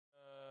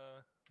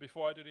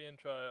before I do the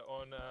intro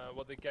on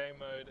what the game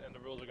mode and the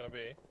rules are going to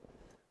be,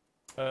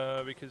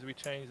 because we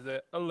changed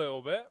it a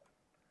little bit.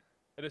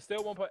 It is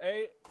still 1.8,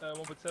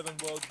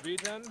 1.7 world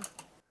regen.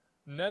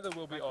 Nether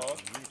will be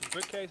off.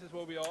 Bookcases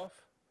will be off.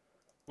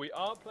 We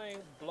are playing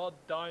blood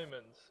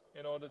diamonds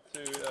in order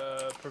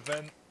to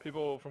prevent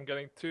people from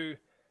getting too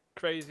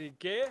crazy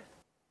gear.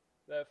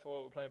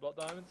 Therefore, we're playing blood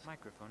diamonds.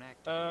 Microphone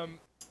activated.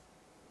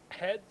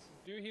 Heads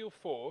do heal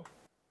 4.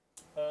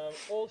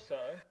 Also,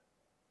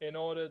 in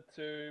order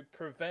to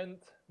prevent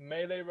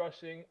melee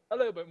rushing a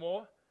little bit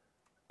more,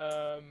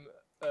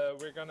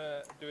 we're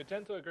gonna do a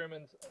gentle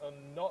agreement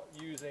on not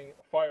using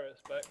fire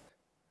aspect.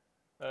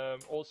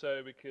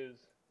 Also because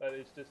that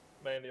is just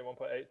mainly a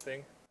 1.8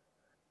 thing.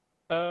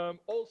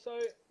 Also,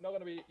 not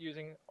gonna be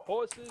using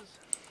horses.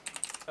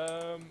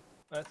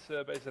 That's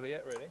basically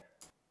it, really.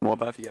 What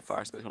about if you get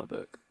fire space on a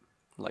book?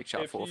 Like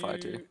chat 4 or 5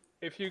 2?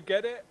 If you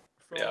get it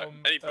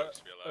from any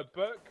books a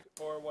book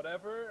or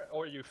whatever,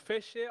 or you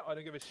fish it, I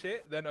don't give a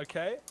shit, then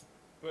okay.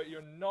 But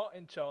you're not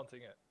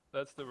enchanting it.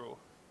 That's the rule.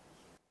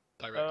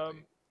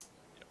 Directly.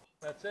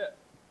 That's it.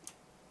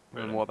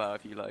 And what about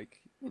if you like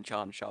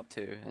enchant sharp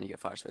 2 and you get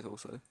fire space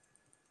also?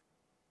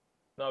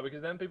 No,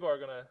 because then people are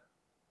gonna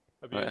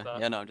abuse that.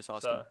 Yeah, no, I'm just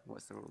asking. So,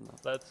 what's the rule now?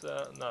 that's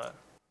no,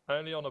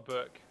 only on a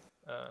book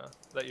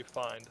that you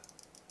find.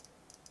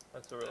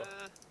 That's the rule.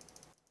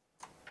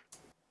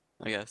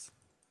 I guess.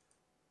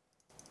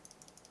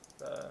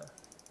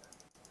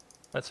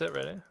 That's it,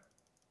 really.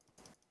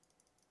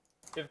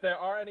 If there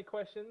are any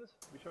questions,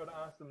 be sure to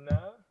ask them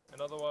now,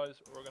 and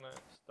otherwise we're gonna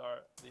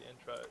start the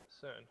intro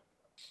soon.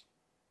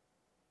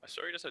 I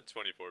saw you just had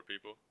 24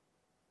 people.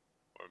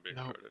 Or I'm being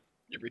retarded.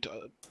 You're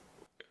retarded.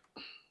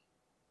 Okay.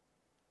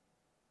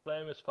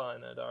 Flame is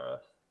fine,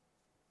 Dara.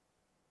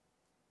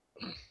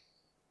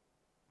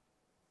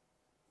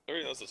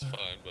 Everything else is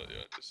fine, but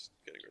yeah, just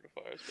getting rid of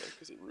fire spell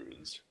because it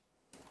ruins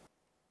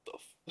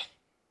stuff.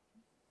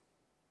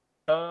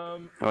 Oh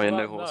yeah, no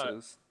no.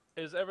 horses.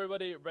 Is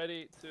everybody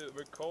ready to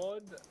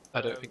record?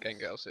 I don't think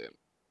Engel's here.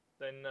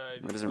 Then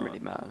It doesn't really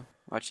matter.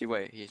 Actually,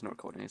 wait, he's not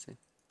recording, is he?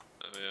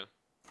 Oh yeah.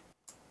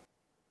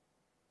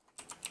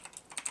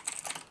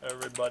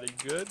 Everybody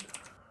good?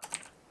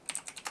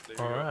 There you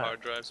go, Alright.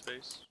 hard drive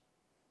space.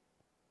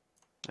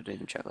 I didn't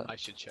even check that. I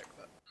should check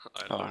that.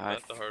 I learned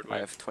that the hard way. I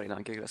have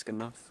 29 gig, that's good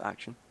enough for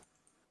action.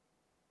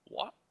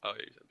 What? Oh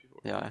yeah, you said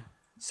before. Yeah,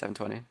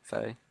 720,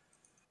 30.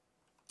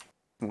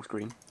 Small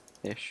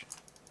screen-ish.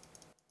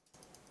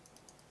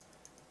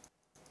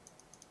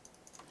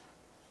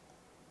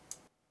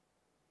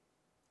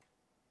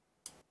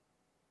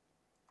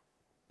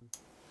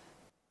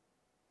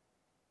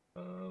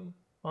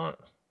 Alright.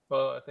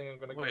 Well, I think I'm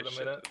gonna Wait, give it a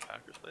shit, minute. did the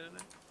Packers play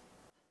today?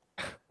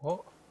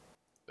 What?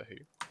 The who?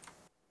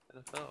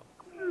 NFL.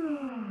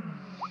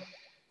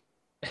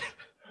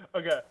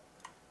 Okay.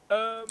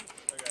 Okay,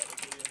 let's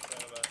do the intro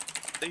in about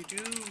They do!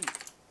 20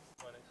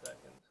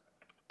 seconds.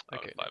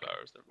 Okay, 5 okay.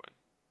 hours, never mind.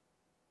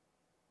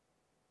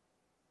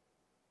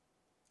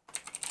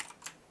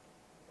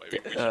 Wait,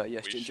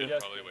 yes, we Ginger. should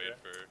Yes, probably Ginger.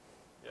 wait for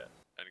Yes.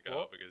 Engo,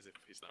 What? because if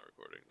he's not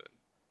recording, then...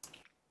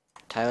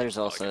 Tyler's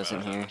I'll also give isn't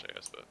out how here. much, I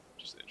guess, but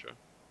just the intro.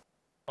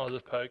 I'll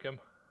just poke him.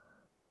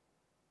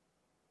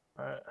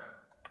 Alright.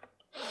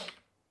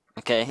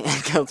 Okay,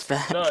 Engel's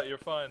back. No, you're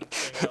fine.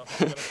 I'm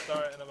gonna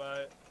start in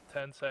about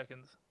 10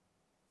 seconds.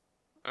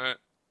 Alright.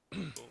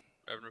 Cool.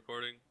 Evan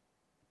recording.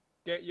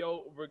 Get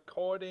your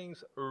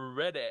recordings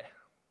ready.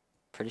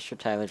 Pretty sure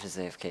Tyler's is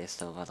AFK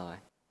still, by the way.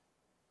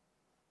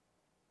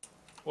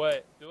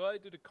 Wait, do I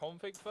do the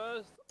config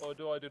first, or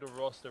do I do the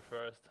roster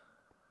first?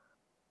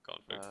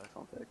 Config.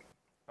 Config.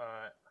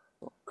 Alright.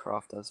 Well,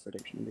 Craft does for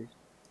addiction indeed.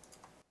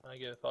 I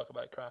give a fuck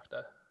about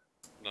Crafter.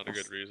 Not a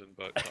good reason,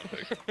 but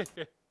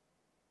config.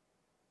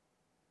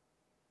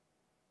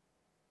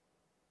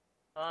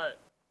 Alright.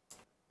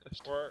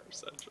 We're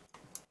Essential.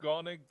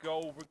 gonna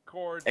go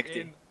record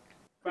Acting. in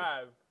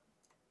 5,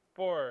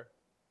 4,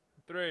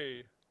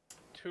 3,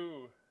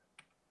 2.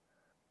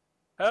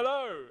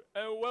 Hello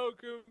and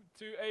welcome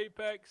to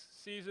Apex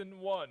Season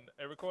 1,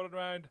 a recorded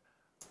round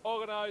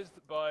organized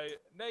by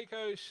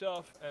Nako,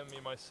 Shuff, and me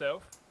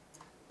myself.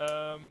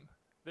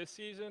 This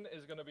season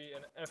is going to be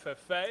an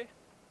FFA,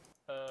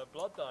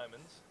 Blood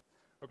Diamonds.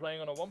 We're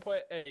playing on a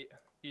 1.8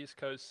 East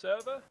Coast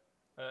server,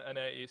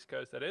 NA East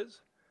Coast that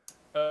is.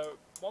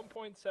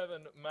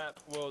 1.7 map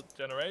world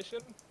generation.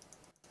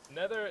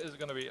 Nether is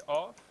going to be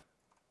off.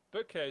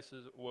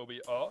 Bookcases will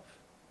be off.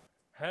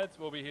 Heads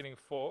will be hitting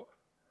 4.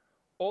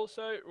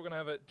 Also, we're going to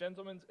have a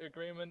gentleman's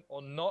agreement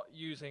on not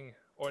using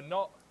or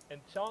not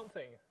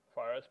enchanting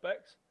fire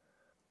aspects.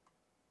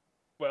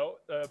 Well,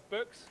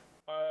 books,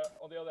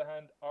 on the other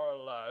hand, are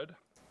allowed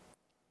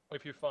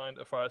if you find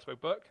a fire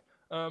aspect book.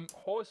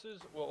 Horses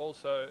will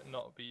also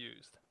not be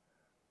used.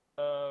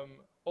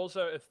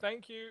 Also, a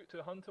thank you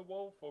to Hunter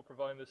Wolf for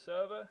providing the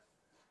server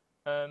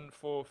and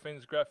for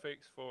Finn's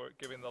Graphics for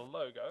giving the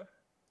logo.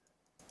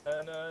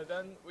 And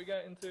then we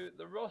get into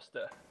the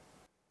roster.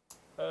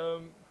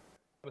 I'm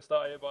gonna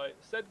start here by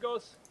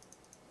Sedgos,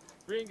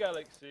 Green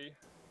Galaxy,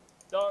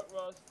 Dark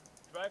Rust,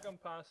 Dragon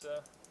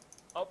Passer,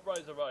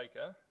 Upriser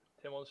Riker,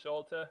 Timon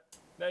Sholter,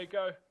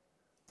 Nako,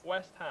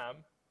 West Ham,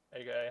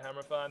 aka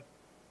Hammer Fan,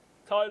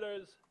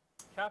 Tyler's,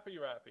 Cappy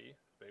Rappy,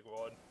 big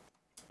one,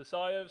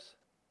 Desires,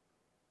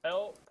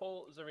 L.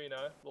 Paul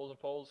Zarino, Laws and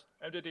Pauls,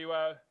 MDD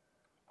Wow,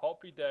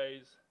 Hoppy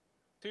Days,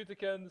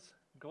 Tutikins,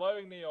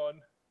 Glowing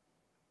Neon,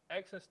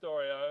 Ex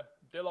Nestorio,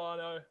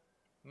 Delano,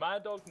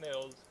 Mad Dog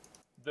Nils,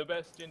 The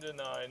Best Ginger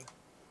 9,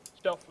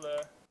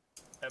 Shuffler,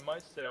 and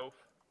myself.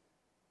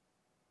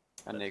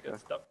 And That's Nico. good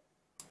stuff.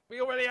 We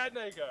already had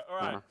Nako.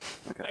 Alright.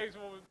 Okay. Next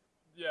one.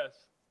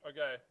 Yes.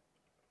 Okay.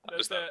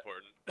 That's It's not it.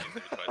 important. You can do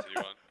it twice if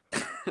you want.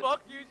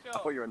 Fuck you, I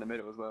Chop. thought you were in the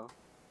middle as well.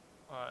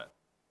 Alright.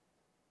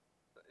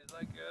 Is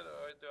that good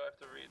or do I have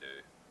to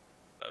redo?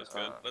 That was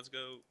good. Let's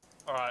go.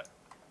 Alright.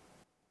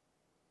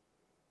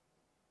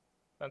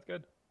 That's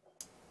good.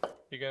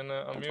 You can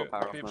Control unmute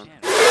power off, people.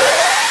 man.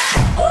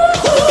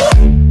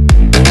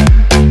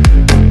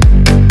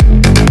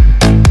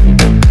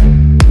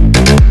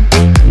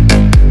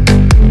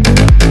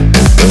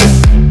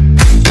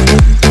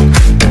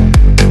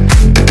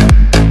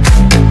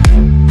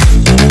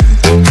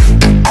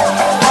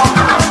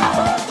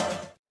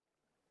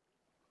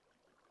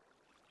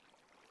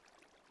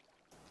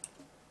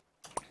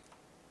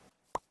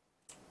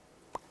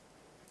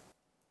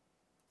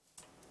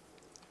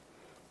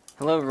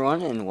 Hello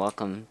everyone and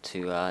welcome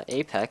to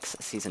Apex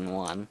Season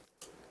 1.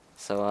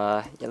 So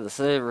yeah, this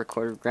is a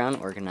recorded round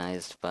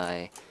organized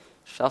by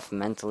Shuff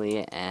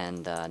Mentally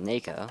and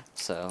Nako.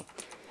 So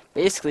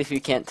basically, if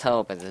you can't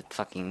tell by the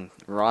fucking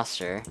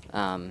roster,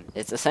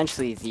 it's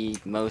essentially the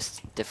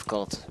most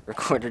difficult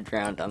recorded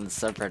round on the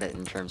subreddit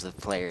in terms of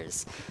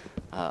players.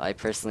 I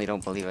personally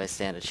don't believe I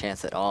stand a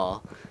chance at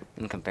all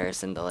in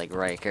comparison to like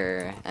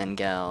Riker,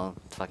 Engel,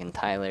 fucking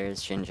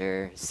Tyler's,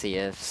 Ginger,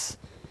 Seifs,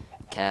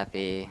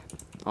 Cappy,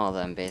 all of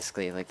them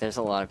basically. Like, there's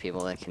a lot of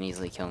people that can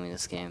easily kill me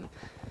this game.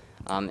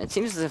 It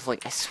seems as if,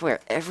 like, I swear,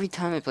 every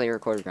time I play a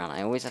recorded round,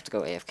 I always have to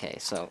go AFK,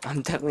 so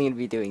I'm definitely going to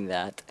be doing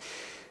that.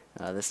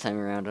 This time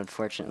around,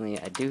 unfortunately,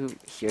 I do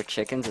hear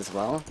chickens as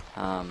well.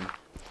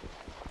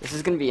 This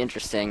is going to be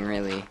interesting,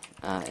 really,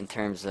 in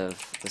terms of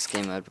this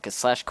game mode, because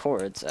slash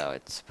chords, oh,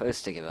 it's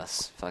supposed to give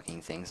us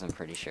fucking things, I'm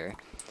pretty sure.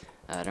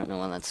 I don't know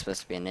when that's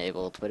supposed to be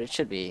enabled, but it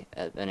should be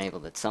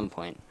enabled at some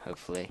point,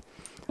 hopefully.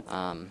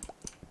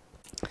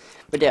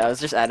 But yeah, I was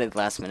just added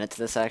last minute to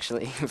this,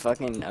 actually.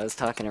 Fucking, I was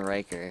talking to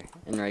Riker,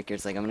 and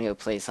Riker's like, I'm gonna go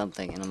play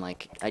something, and I'm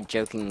like, I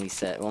jokingly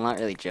said, well, not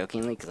really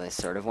jokingly, because I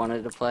sort of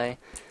wanted to play,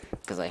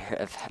 because I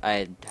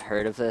had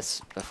heard of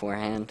this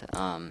beforehand,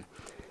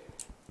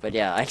 but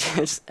yeah, I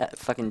just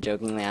fucking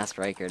jokingly asked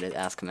Riker to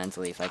ask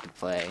Mentally if I could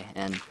play,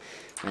 and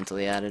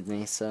Mentally added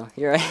me, so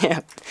here I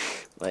am.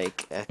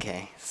 Like,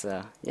 okay,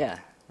 so, yeah.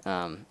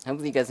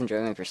 Hopefully you guys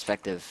enjoy my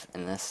perspective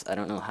in this. I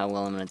don't know how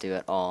well I'm gonna do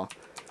at all.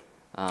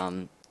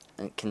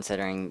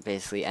 Considering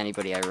basically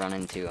anybody I run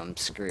into, I'm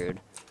screwed.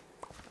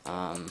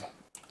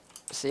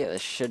 So yeah,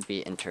 this should be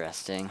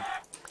interesting.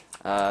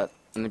 The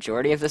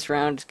majority of this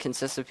round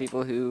consists of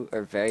people who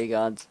are very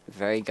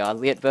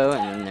godly at bow,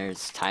 and then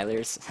there's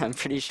Tyler's. I'm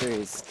pretty sure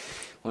he's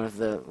one of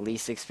the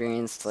least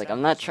experienced. Like,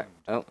 I'm not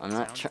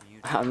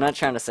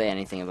trying to say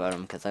anything about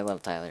him because I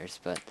love Tyler's,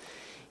 but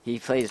he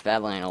plays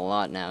Badline a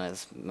lot now,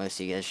 as most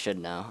of you guys should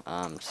know.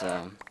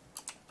 So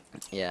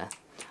yeah.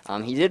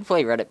 He did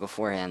play Reddit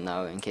beforehand,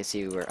 though, in case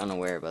you were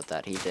unaware about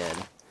that. He did.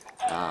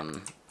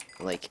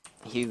 Like,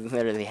 he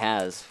literally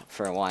has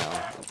for a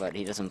while, but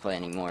he doesn't play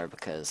anymore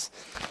because,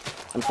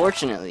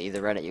 unfortunately, the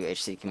Reddit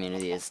UHC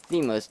community is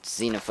the most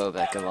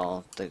xenophobic of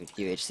all the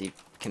UHC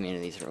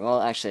communities.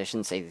 Well, actually, I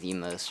shouldn't say the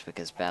most,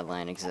 because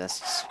Badline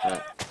exists,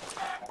 but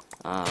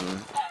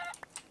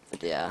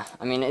yeah.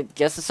 I mean, I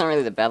guess it's not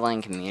really the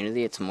Badline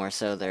community, it's more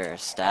so their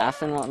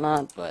staff and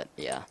whatnot, but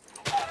yeah.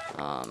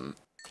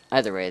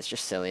 Either way, it's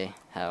just silly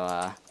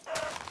how,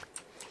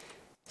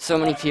 so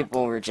many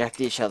people reject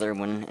each other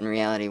when, in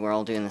reality, we're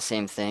all doing the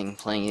same thing,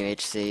 playing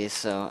UHC,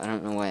 so I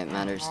don't know why it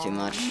matters too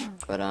much,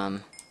 but,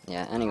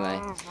 yeah,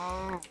 anyway.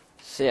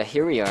 So yeah,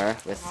 here we are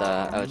with,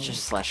 oh, it's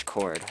just slash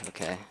chord,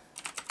 okay.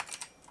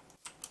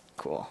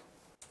 Cool.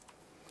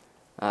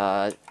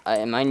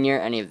 Am I near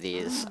any of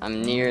these?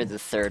 I'm near the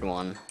third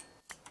one,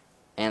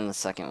 and the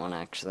second one,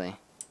 actually.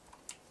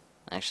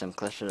 Actually, I'm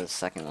closer to the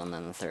second one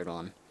than the third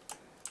one.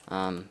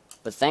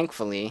 But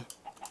thankfully,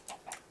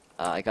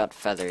 I got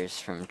feathers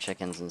from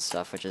chickens and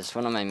stuff, which was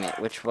one of my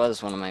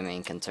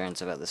main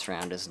concerns about this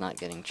round, is not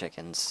getting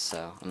chickens.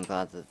 So I'm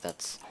glad that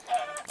that's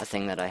a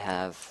thing that I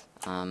have,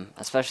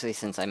 especially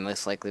since I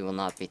most likely will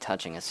not be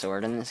touching a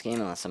sword in this game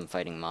unless I'm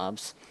fighting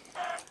mobs.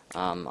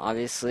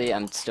 Obviously,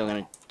 I'm still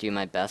gonna do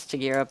my best to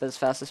gear up as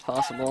fast as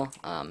possible.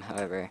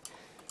 However,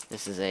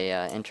 this is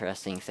a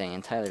interesting thing,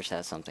 and Tyler's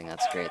has something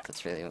that's great.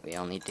 That's really what we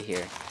all need to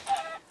hear.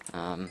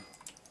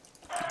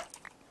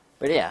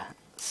 But yeah,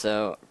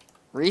 so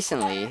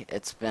recently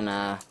it's been,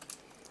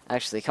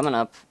 actually coming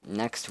up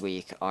next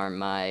week are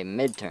my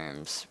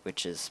midterms,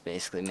 which is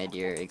basically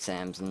mid-year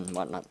exams and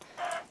whatnot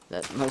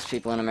that most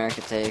people in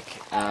America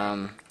take,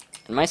 and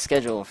my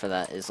schedule for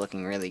that is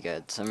looking really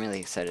good, so I'm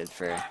really excited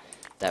for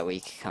that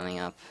week coming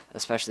up,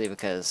 especially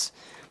because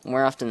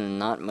more often than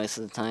not, most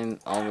of the time,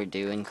 all we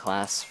do in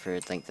class for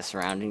like the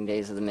surrounding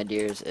days of the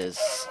mid-years is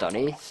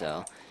study,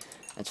 so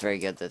it's very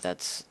good that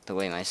that's the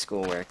way my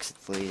school works,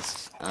 at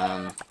least.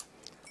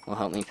 Will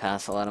help me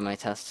pass a lot of my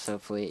tests,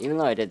 hopefully, even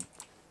though I did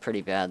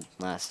pretty bad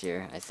last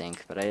year, I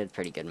think, but I did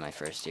pretty good my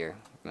first year,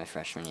 my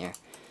freshman year.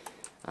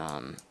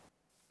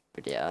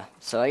 But yeah,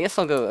 so I guess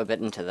I'll go a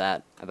bit into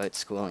that, about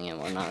schooling and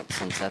whatnot,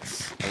 since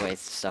that's the way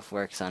stuff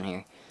works on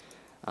here.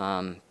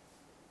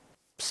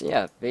 So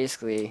yeah,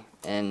 basically,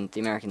 in the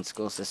American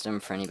school system,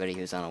 for anybody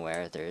who's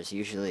unaware, there's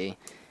usually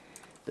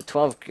the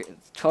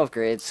 12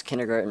 grades,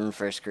 kindergarten,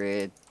 first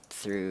grade,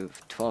 through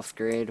 12th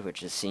grade,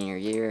 which is senior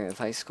year of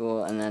high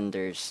school, and then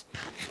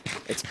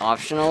it's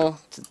optional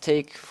to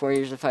take 4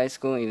 years of high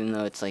school, even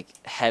though it's like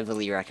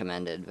heavily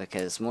recommended,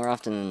 because more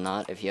often than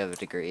not, if you have a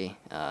degree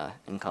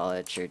in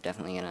college, you're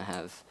definitely going to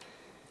have,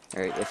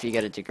 or if you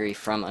get a degree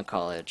from a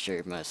college,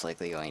 you're most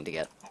likely going to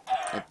get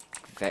a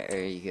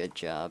very good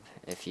job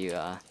if you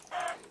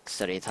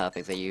study a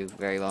topic that you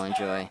very well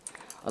enjoy.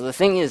 Well, the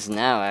thing is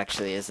now,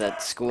 actually, is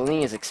that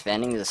schooling is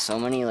expanding to so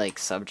many like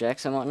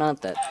subjects and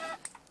whatnot that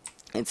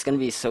it's going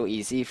to be so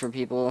easy for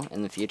people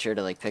in the future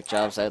to like pick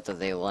jobs out that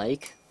they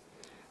like.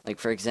 Like,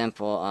 for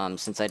example,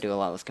 since I do a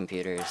lot with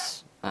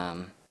computers,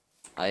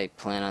 I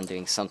plan on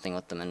doing something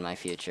with them in my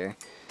future.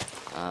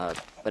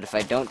 But if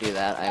I don't do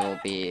that,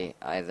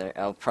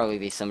 I'll probably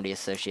be somebody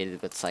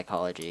associated with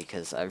psychology,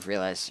 because I've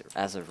realized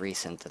as of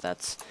recent that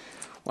that's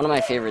one of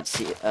my favorite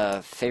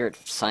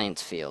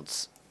science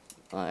fields.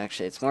 Well,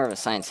 actually, it's more of a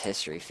science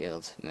history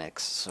field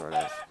mix, sort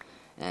of.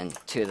 And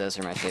 2 of those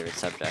are my favorite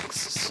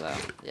subjects, so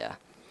yeah.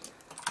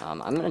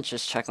 I'm gonna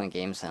just check my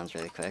game sounds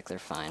really quick. They're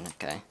fine,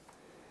 okay.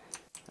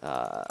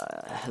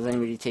 Has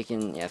anybody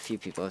taken... Yeah, a few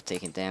people have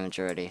taken damage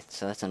already,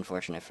 so that's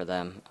unfortunate for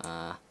them.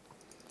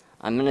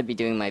 I'm gonna be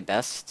doing my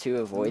best to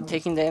avoid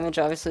taking damage,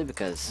 obviously,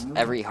 because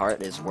every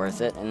heart is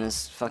worth it in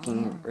this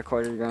fucking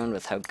recorded round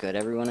with how good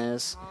everyone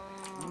is.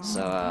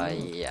 So,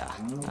 yeah.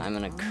 I'm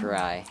gonna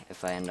cry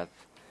if I end up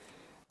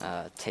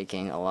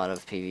taking a lot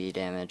of PvE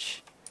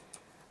damage.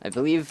 I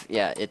believe,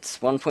 yeah, it's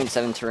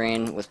 1.7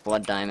 terrain with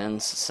blood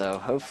diamonds, so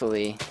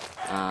hopefully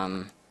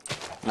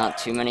not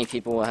too many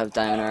people will have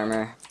diamond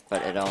armor,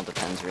 but it all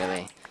depends,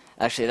 really.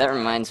 Actually, that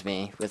reminds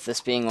me, with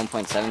this being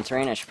 1.7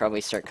 terrain, I should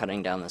probably start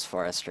cutting down this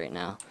forest right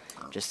now,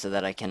 just so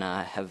that I can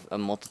have a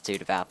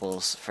multitude of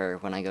apples for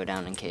when I go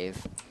down in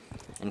cave,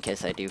 in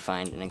case I do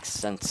find an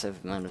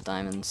extensive amount of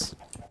diamonds.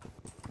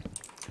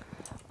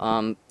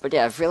 But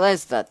yeah, I've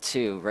realized that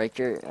too.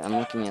 Riker, I'm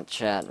looking at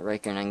chat,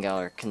 Riker and Engel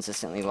are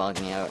consistently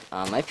logging out.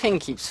 My ping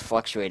keeps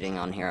fluctuating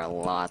on here a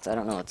lot. I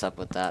don't know what's up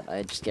with that.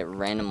 I just get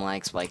random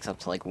lag spikes up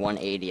to like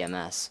 180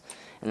 ms,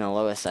 and the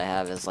lowest I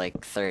have is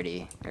like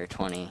 30 or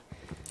 20.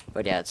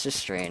 But yeah, it's just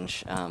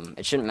strange.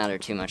 It shouldn't matter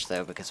too much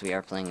though, because we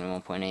are playing in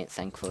 1.8,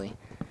 thankfully.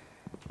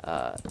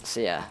 So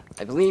yeah,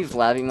 I believe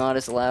Labimod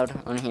is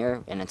allowed on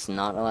here, and it's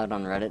not allowed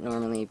on Reddit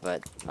normally,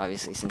 but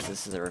obviously since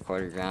this is a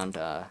recorded round,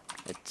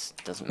 it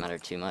doesn't matter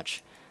too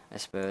much, I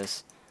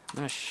suppose. I'm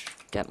gonna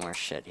get more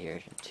shit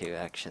here too,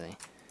 actually.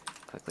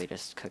 Quickly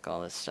just cook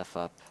all this stuff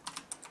up.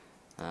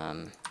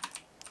 And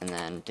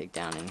then dig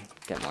down and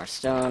get more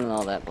stone and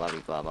all that blah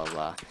blah blah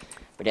blah.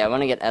 But yeah, I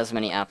want to get as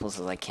many apples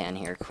as I can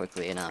here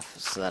quickly enough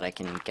so that I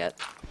can get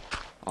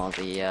all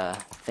the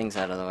things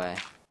out of the way.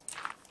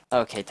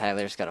 Okay,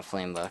 Tyler's got a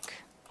flame book.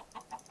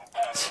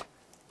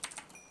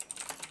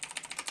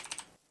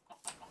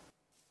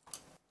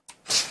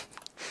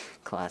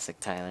 Classic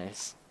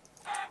Tyler's.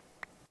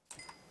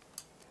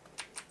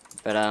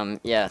 But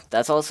yeah,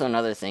 that's also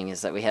another thing,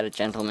 is that we had a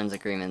gentleman's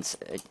agreement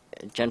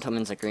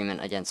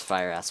against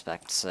fire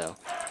aspect, so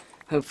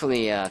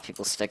hopefully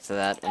people stick to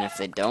that, and if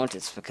they don't,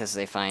 it's because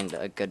they find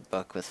a good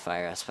book with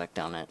fire aspect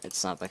on it.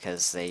 It's not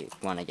because they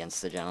went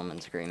against the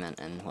gentleman's agreement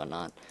and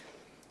whatnot.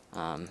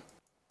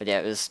 But yeah,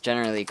 it was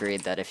generally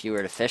agreed that if you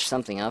were to fish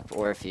something up,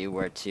 or if you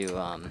were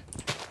to,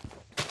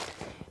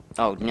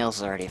 oh,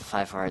 Nil's already at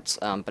 5 hearts.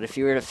 But if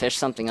you were to fish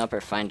something up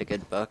or find a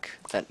good book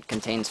that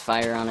contains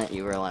fire on it,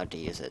 you were allowed to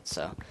use it,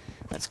 so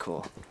that's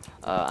cool.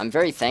 I'm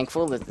very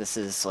thankful that this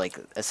is, like,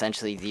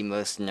 essentially the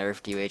most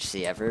nerfed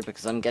UHC ever,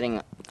 because I'm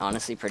getting,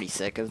 honestly, pretty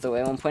sick of the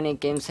way 1.8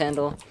 games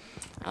handle.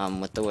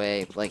 With the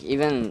way, like,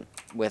 even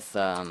with,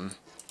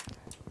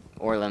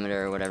 Ore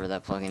Limiter or whatever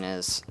that plugin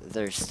is,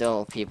 there's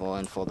still people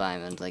in full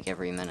diamond, like,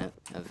 every minute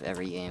of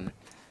every game.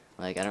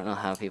 Like, I don't know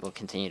how people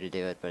continue to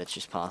do it, but it's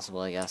just possible,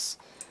 I guess.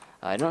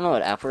 I don't know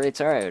what apple rates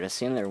are. I would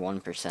assume they're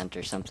 1%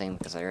 or something,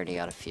 because I already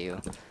got a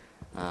few.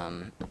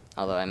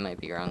 Although I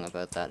might be wrong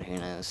about that, who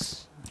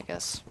knows. I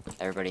guess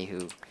everybody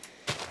who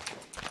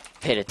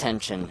paid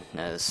attention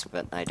knows,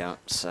 but I don't,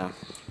 so...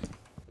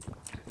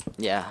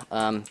 Yeah,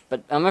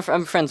 but I'm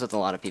friends with a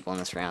lot of people in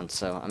this round,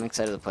 so I'm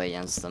excited to play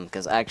against them,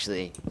 because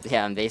actually,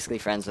 yeah, I'm basically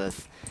friends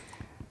with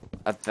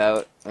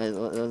about...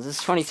 there's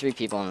 23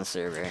 people on the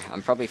server.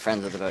 I'm probably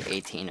friends with about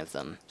 18 of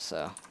them,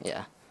 so,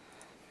 yeah.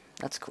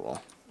 That's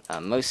cool.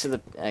 Most of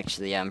the...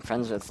 Actually, yeah, I'm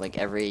friends with, like,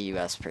 every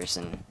US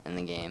person in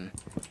the game.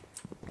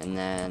 And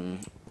then...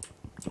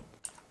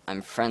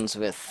 I'm friends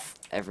with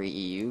every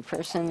EU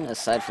person,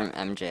 aside from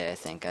MJ, I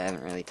think. I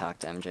haven't really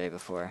talked to MJ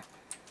before.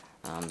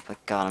 But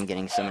god, I'm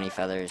getting so many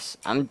feathers.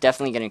 I'm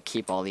definitely gonna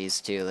keep all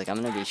these too. Like,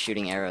 I'm gonna be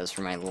shooting arrows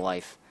for my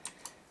life.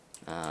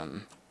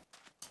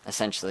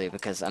 Essentially,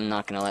 because I'm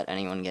not gonna let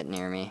anyone get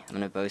near me. I'm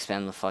gonna bow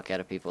spam the fuck out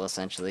of people,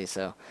 essentially,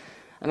 so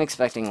I'm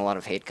expecting a lot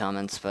of hate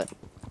comments, but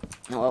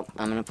oh well,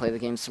 I'm gonna play the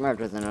game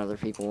smarter than other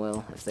people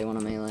will if they want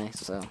to melee,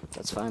 so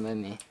that's fine by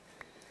me.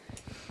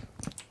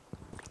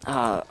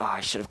 Oh,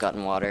 I should have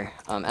gotten water.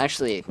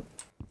 Actually,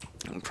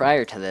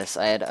 prior to this,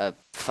 I had a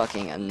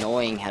fucking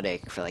annoying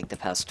headache for like the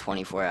past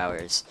 24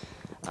 hours.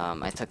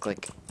 I took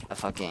like a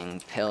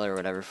fucking pill or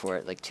whatever for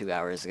it like 2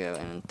 hours ago,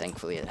 and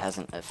thankfully it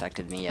hasn't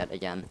affected me yet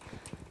again.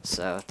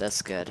 So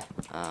that's good.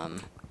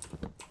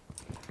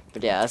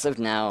 But yeah, as of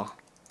now,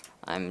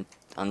 I'm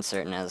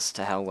uncertain as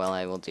to how well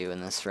I will do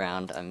in this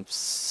round. I'm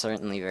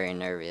certainly very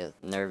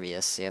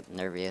nervous. Yep,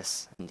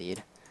 nervous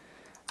indeed.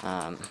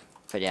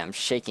 But yeah, I'm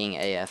shaking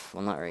AF.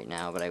 Well, not right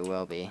now, but I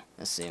will be,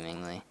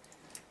 assumingly.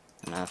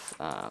 Enough.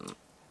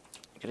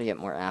 Gotta get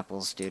more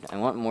apples, dude. I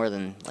want more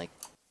than, like,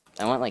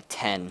 I want like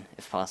 10,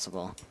 if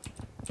possible.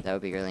 That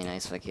would be really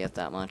nice if I could get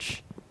that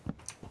much.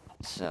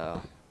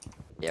 So,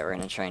 yeah, we're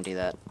gonna try and do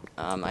that.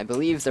 I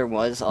believe there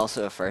was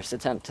also a first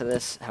attempt to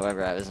this,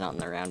 however, I was not in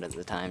the round at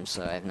the time,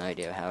 so I have no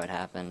idea how it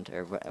happened,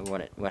 or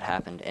what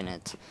happened in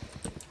it.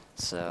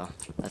 So,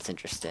 that's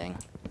interesting.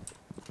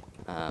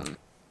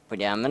 But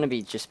yeah, I'm gonna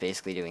be just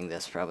basically doing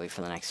this probably for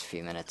the next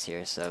few minutes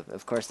here, so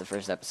of course the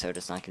first episode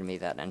is not gonna be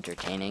that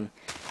entertaining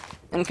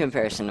in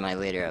comparison to my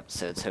later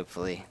episodes,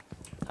 hopefully.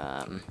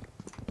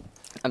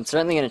 I'm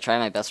certainly gonna try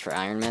my best for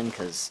Iron Man,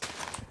 because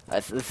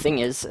the thing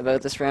is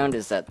about this round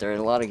is that there are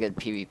a lot of good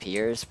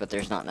PvPers, but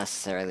there's not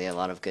necessarily a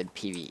lot of good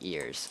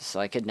PvEers. So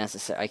I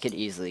could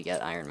easily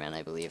get Iron Man,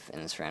 I believe,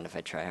 in this round if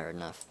I try hard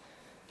enough.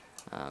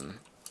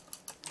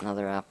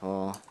 Another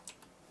apple.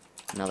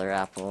 Another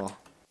apple.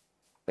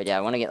 But yeah,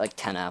 I want to get like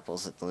 10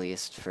 apples at the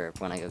least for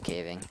when I go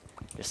caving,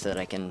 just so that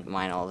I can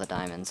mine all the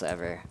diamonds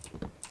ever.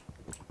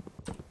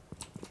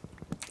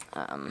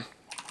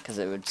 Because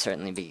it would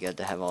certainly be good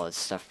to have all this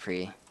stuff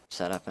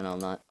pre-set up and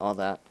all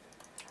that.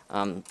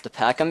 The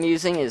pack I'm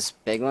using is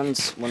Big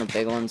Ones, one of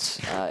Big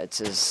Ones. It's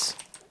his,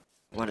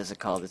 what is it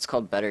called? It's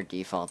called Better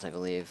Default, I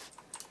believe.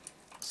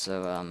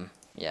 So,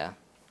 yeah.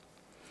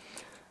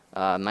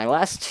 My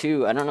last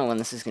two, I don't know when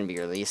this is going to be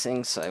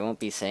releasing, so I won't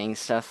be saying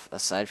stuff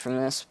aside from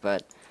this,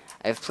 but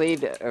I've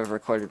played a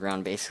recorded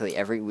round basically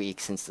every week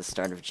since the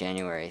start of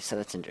January, so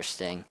that's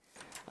interesting.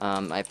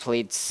 I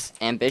played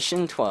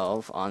Ambition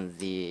 12 on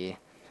the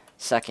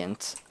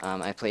 2nd,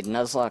 I played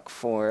Nuzlocke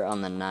 4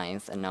 on the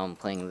 9th, and now I'm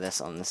playing this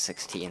on the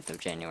 16th of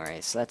January,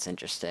 so that's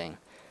interesting.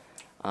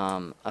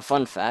 A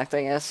fun fact,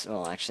 I guess?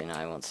 Well, actually, no,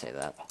 I won't say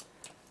that.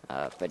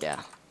 But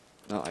yeah.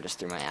 Oh, I just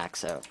threw my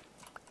axe out.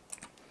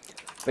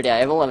 But yeah, I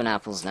have 11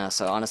 apples now,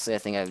 so honestly, I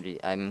think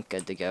I'm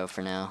good to go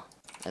for now.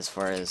 As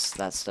far as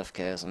that stuff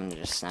goes, I'm gonna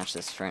just snatch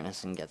this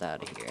furnace and get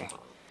out of here.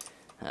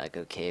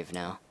 Go cave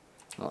now.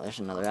 Well, there's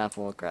another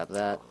apple, grab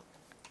that.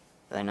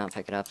 Did I not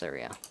pick it up? There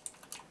we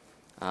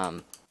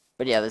go.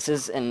 But yeah, this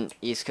is an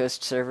East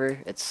Coast server.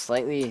 It's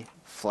slightly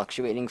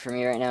fluctuating for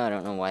me right now. I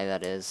don't know why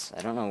that is.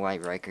 I don't know why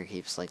Riker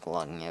keeps, like,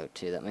 logging out,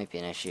 too. That might be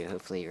an issue.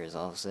 Hopefully he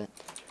resolves it.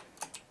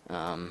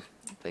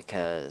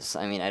 Because,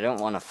 I mean, I don't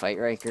want to fight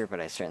Riker,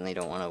 but I certainly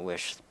don't want to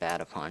wish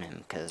bad upon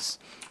him, because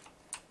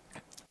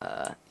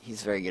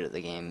he's very good at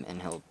the game,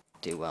 and he'll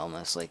do well,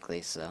 most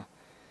likely, so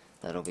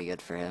that'll be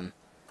good for him.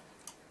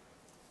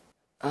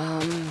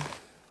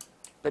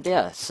 But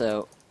yeah,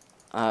 so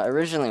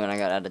originally when I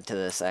got added to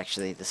this,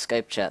 actually, the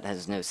Skype chat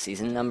has no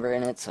season number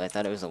in it, so I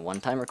thought it was a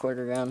one-time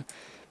recorded round,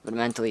 but it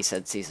mentally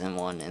said Season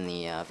 1 in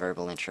the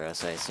verbal intro,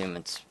 so I assume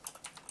it's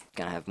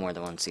gonna have more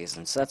than one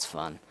season, so that's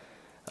fun.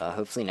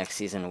 Hopefully next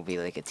season will be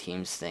like a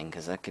teams thing,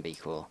 because that could be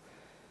cool.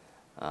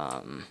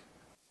 And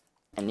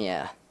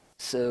yeah,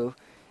 so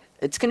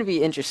it's going to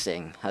be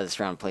interesting how this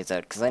round plays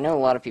out, because I know a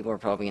lot of people are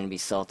probably going to be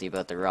salty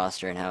about the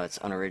roster and how it's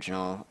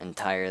unoriginal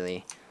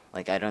entirely.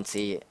 Like, I don't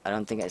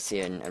think I see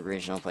an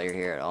original player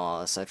here at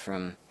all, aside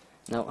from,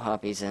 no,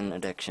 Hobbies and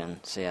Addiction.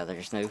 So yeah,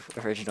 there's no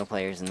original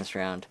players in this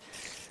round.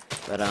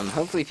 But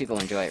hopefully people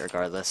enjoy it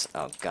regardless.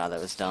 Oh god,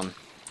 that was dumb.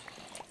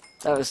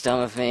 That was dumb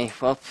of me.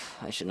 Well,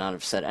 I should not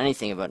have said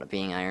anything about it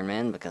being Iron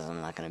Man, because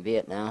I'm not going to be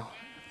it now.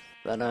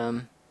 But,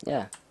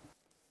 yeah.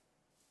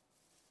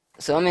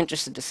 So I'm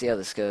interested to see how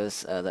this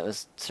goes. That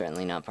was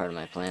certainly not part of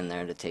my plan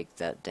there, to take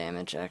that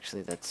damage,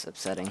 actually. That's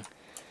upsetting.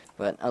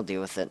 But I'll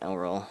deal with it. I'll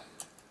roll.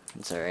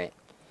 It's alright.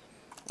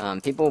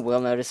 People will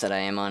notice that I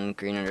am on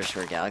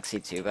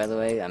green_galaxy too, by the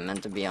way. I'm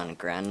meant to be on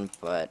Gren,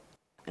 but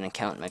an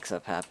account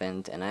mix-up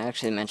happened, and I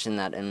actually mentioned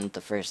that in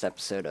the first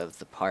episode of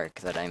The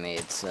Park that I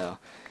made, so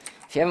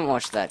if you haven't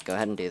watched that, go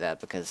ahead and do that,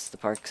 because The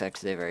Park's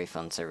actually a very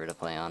fun server to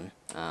play on.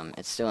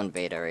 It's still in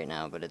beta right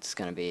now, but it's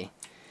going to be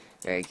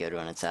very good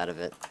when it's out of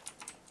it.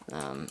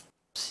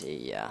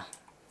 See, yeah.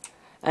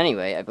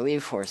 Anyway, I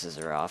believe horses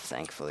are off,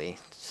 thankfully,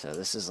 so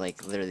this is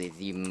like literally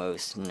the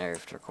most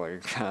nerfed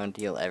recorded round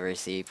you'll ever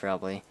see,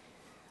 probably,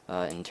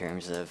 in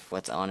terms of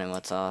what's on and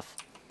what's off.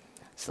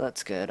 So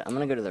that's good. I'm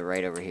gonna go to the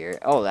right over here.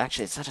 Oh,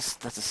 actually, that's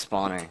a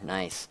spawner.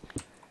 Nice.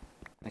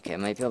 Okay, I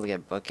might be able to get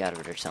a book out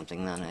of it or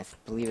something then. I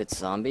believe it's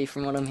zombie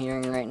from what I'm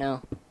hearing right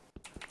now.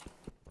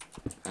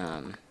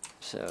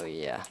 So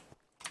yeah.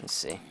 Let's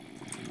see.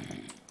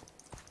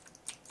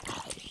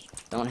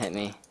 Don't hit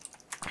me.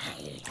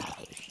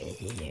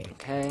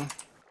 Okay.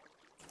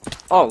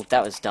 Oh,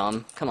 that was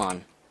dumb. Come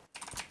on.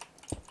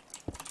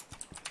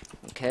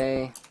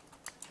 Okay.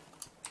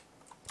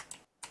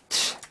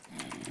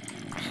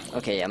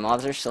 Okay, yeah,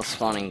 mobs are still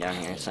spawning down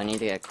here, so I need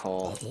to get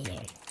coal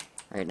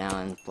right now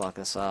and block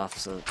this off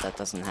so that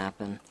doesn't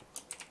happen.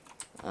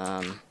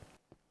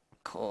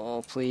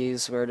 Coal,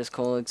 please. Where does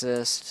coal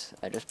exist?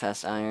 I just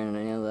passed iron,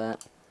 I know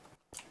that.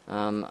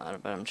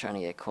 But I'm trying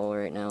to get coal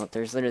right now.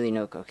 There's literally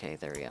no... Okay,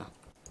 there we go.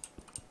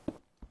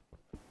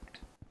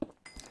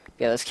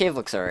 Yeah, this cave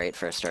looks alright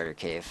for a starter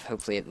cave.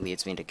 Hopefully it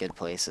leads me to good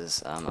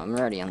places. I'm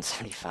already on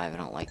 75, I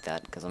don't like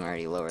that, because I'm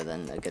already lower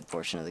than a good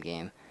portion of the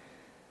game.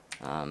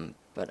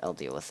 But I'll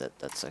deal with it,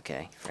 that's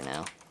okay for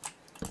now.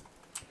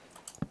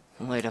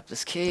 Light up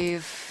this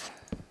cave.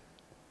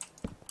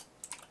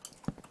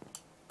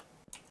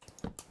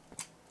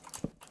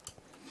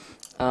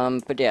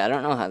 But yeah, I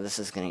don't know how this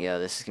is gonna go.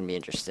 This is gonna be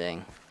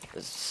interesting.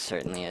 This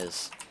certainly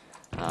is.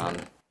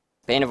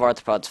 Bane of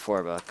Arthropods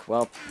 4 book.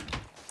 Well,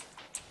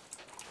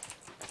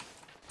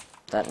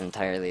 that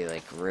entirely,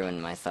 like,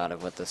 ruined my thought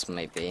of what this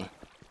might be.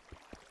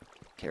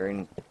 Okay, we're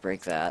gonna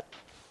break that.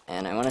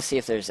 And I want to see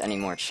if there's any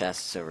more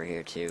chests over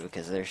here, too,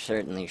 because there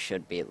certainly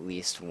should be at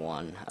least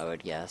one, I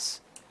would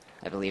guess.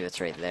 I believe it's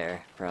right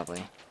there,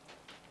 probably.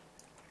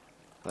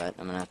 But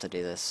I'm gonna have to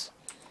do this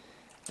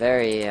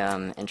very,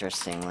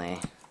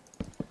 interestingly.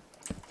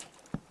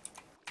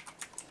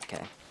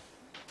 Okay.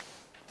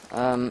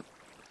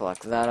 Block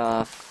that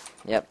off.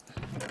 Yep.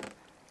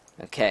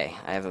 Okay,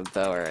 I have a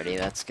bow already,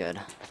 that's good.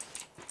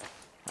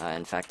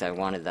 In fact, I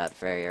wanted that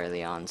very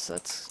early on, so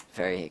that's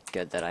very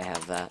good that I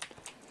have that.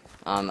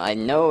 I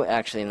know,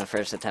 actually, in the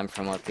first attempt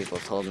from what people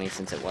told me,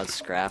 since it was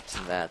scrapped,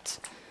 that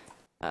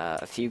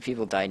a few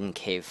people died in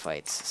cave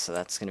fights, so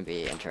that's going to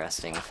be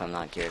interesting if I'm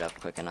not geared up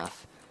quick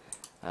enough.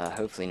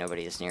 Hopefully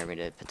nobody is near me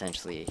to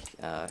potentially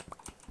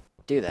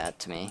do that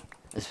to me,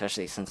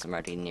 especially since I'm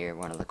already near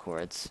one of the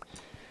cords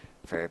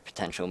for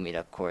potential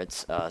meetup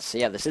cords. So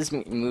yeah, this is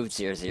moved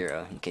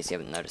 0-0, in case you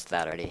haven't noticed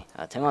that already.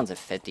 Timon's at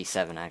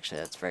 57, actually,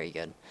 that's very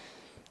good.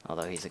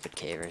 Although he's a good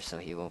caver, so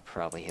he will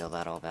probably heal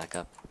that all back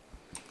up.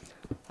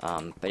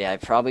 But yeah, I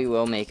probably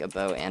will make a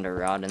bow and a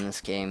rod in this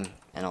game,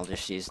 and I'll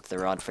just use the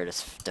rod for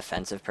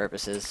defensive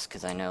purposes,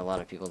 because I know a lot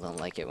of people don't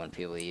like it when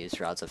people use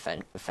rods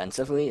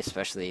offensively,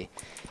 especially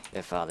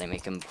if they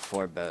make them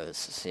before bows.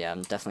 So yeah,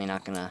 I'm definitely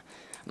not gonna...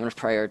 I'm gonna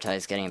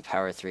prioritize getting a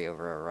power 3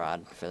 over a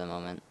rod for the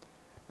moment.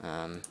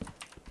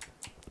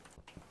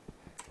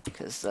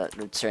 Because that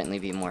would certainly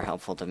be more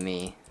helpful to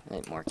me,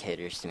 it more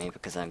caters to me,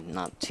 because I'm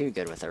not too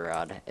good with a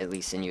rod, at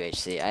least in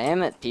UHC. I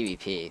am at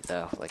PvP,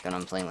 though, like when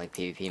I'm playing like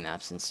PvP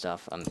maps and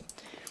stuff, I'm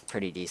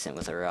pretty decent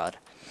with a rod.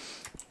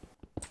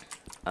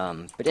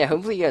 But yeah,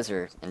 hopefully you guys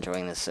are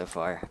enjoying this so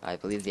far. I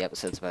believe the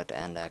episode's about to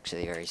end,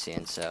 actually, very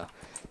soon, so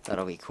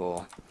that'll be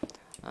cool.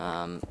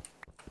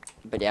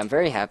 But yeah, I'm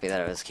very happy that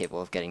I was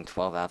capable of getting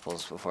 12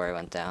 apples before I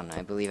went down.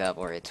 I believe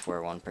apple rates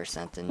were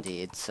 1%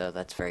 indeed, so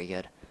that's very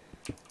good.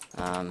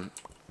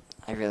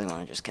 I really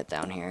want to just get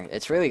down here.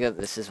 It's really good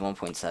this is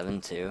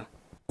 1.7 too.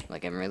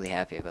 Like, I'm really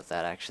happy about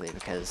that, actually,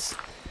 because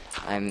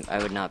I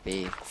would not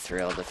be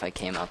thrilled if I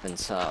came up and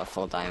saw a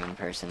full diamond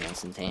person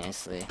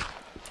instantaneously.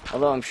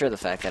 Although I'm sure the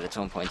fact that it's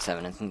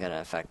 1.7 isn't going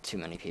to affect too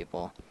many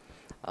people,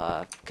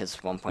 because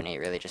 1.8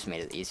 really just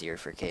made it easier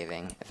for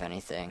caving, if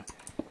anything.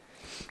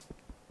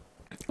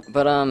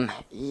 But,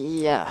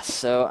 yeah,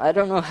 so I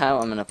don't know how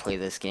I'm going to play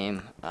this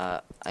game.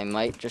 I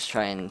might just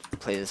try and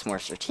play this more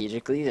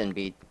strategically than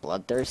be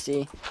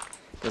bloodthirsty.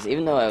 Because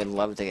even though I would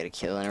love to get a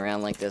kill in a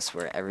round like this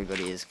where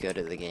everybody is good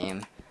at the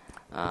game,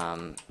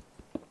 I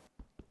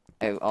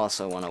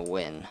also want to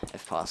win,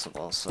 if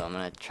possible. So I'm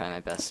going to try my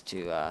best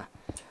to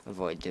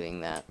avoid doing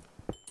that,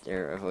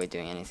 or avoid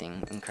doing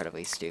anything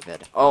incredibly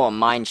stupid. Oh, a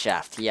mine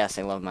shaft! Yes,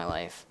 I love my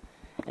life.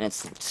 And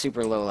it's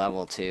super low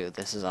level, too.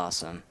 This is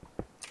awesome.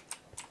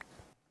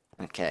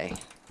 Okay,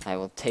 I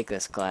will take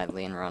this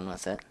gladly and run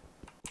with it.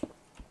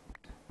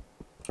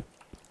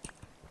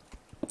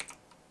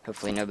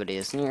 Hopefully nobody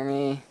is near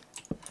me.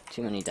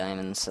 Too many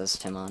diamonds, says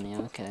Timon. Yeah,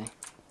 okay. I'm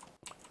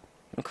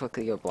gonna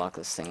quickly go block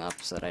this thing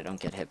up so that I don't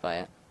get hit by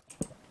it.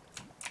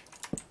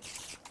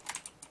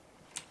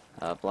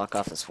 Block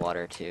off this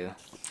water, too.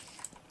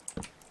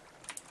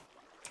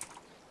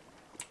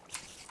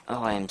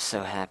 Oh, I am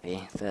so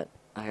happy that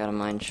I got a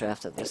mine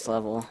shaft at this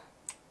level.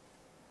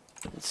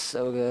 It's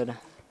so good.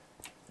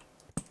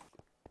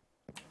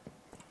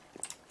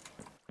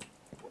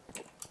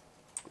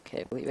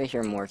 Okay, I believe I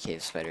hear more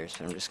cave spiders,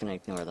 but I'm just gonna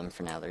ignore them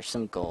for now. There's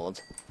some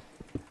gold.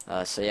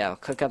 So yeah, I'll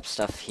cook up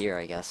stuff here,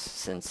 I guess,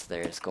 since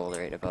there's gold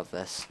right above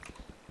this.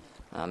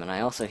 And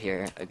I also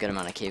hear a good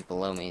amount of cave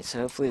below me, so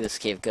hopefully this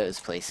cave goes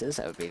places.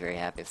 I would be very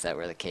happy if that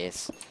were the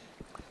case.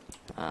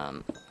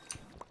 And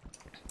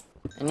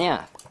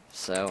yeah,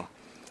 so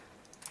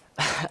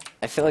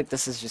I feel like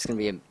this is just gonna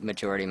be a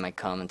majority of my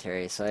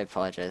commentary, so I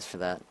apologize for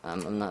that.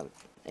 I'm not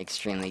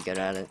extremely good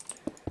at it,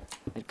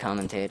 at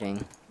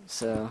commentating,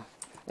 so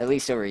at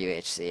least over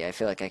UHC. I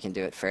feel like I can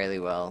do it fairly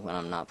well when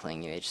I'm not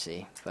playing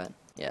UHC, but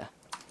yeah.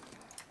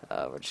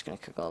 We're just gonna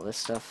cook all this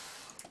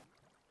stuff.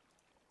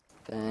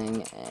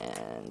 Bang,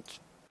 and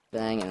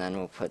bang, and then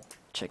we'll put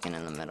chicken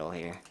in the middle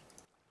here.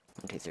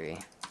 1, 2, 3.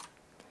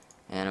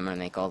 And I'm gonna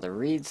make all the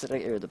reeds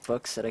or the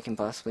books that I can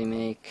possibly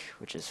make,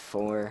 which is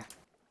 4.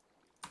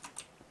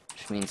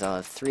 Which means I'll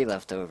have 3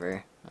 left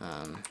over.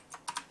 I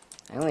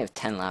only have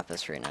 10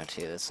 lapis right now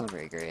too, that's not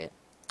very great.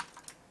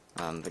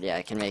 But yeah,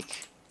 I can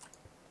make,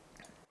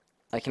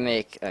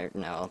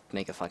 no, I'll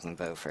make a fucking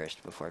bow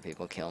first before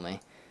people kill me.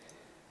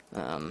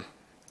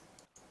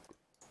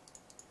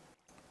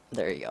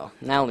 There you go.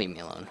 Now leave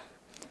me alone.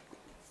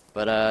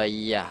 But,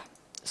 yeah.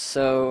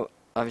 So,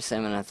 obviously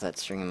I'm gonna have that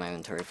string in my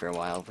inventory for a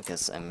while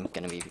because I'm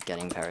gonna be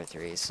getting power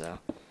 3, so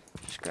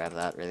just grab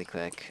that really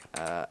quick.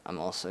 I'm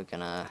also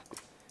gonna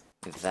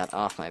move that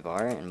off my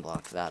bar and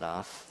block that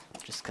off,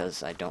 just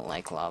because I don't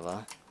like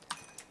lava,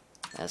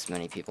 as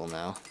many people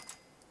know.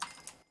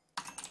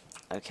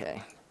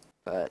 Okay,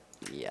 but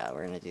yeah,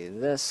 we're gonna do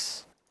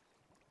this.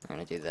 We're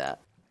gonna do that.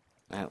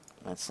 Oh,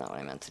 that's not what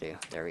I meant to do.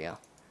 There we go.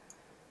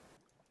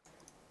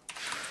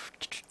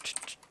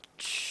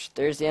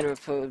 There's the end of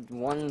episode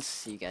 1.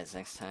 See you guys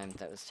next time.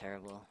 That was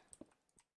terrible.